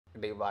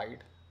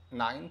divide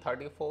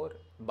 934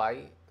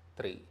 by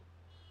 3.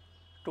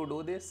 To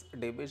do this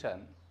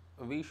division,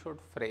 we should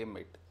frame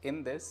it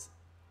in this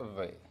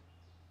way.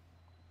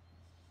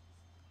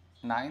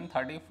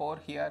 934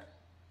 here,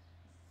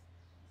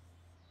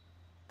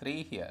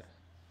 3 here.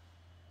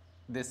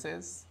 This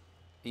is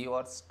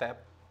your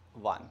step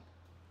 1.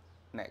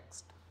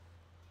 Next,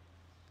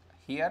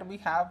 here we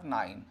have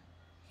 9,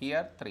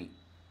 here 3.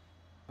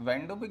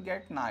 When do we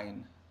get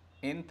 9?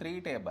 In 3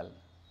 table,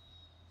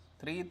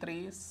 3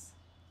 3s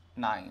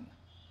 9.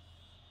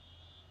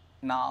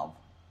 Now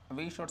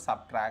we should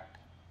subtract,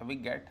 we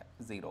get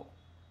 0.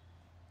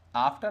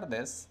 After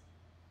this,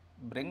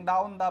 bring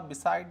down the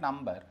beside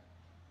number,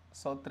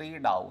 so 3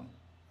 down,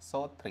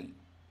 so 3.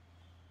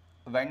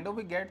 When do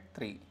we get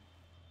 3?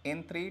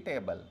 In 3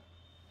 table,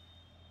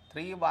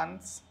 3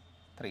 ones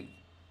 3.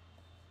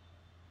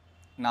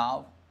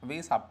 Now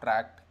we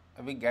subtract,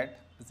 we get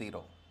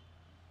 0.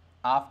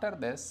 After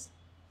this,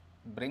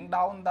 bring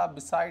down the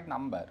beside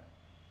number,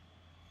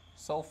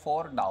 so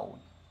 4 down,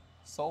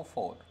 so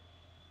 4.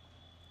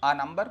 A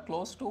number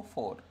close to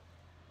 4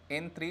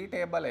 in 3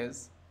 table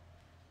is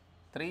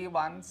 3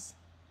 ones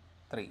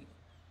 3.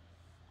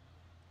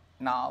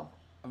 Now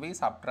we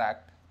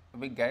subtract,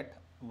 we get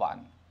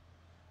 1.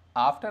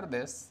 After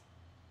this,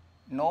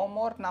 no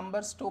more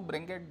numbers to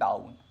bring it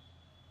down,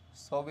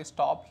 so we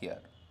stop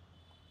here.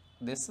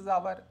 This is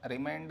our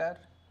remainder,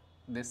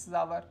 this is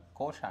our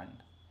quotient.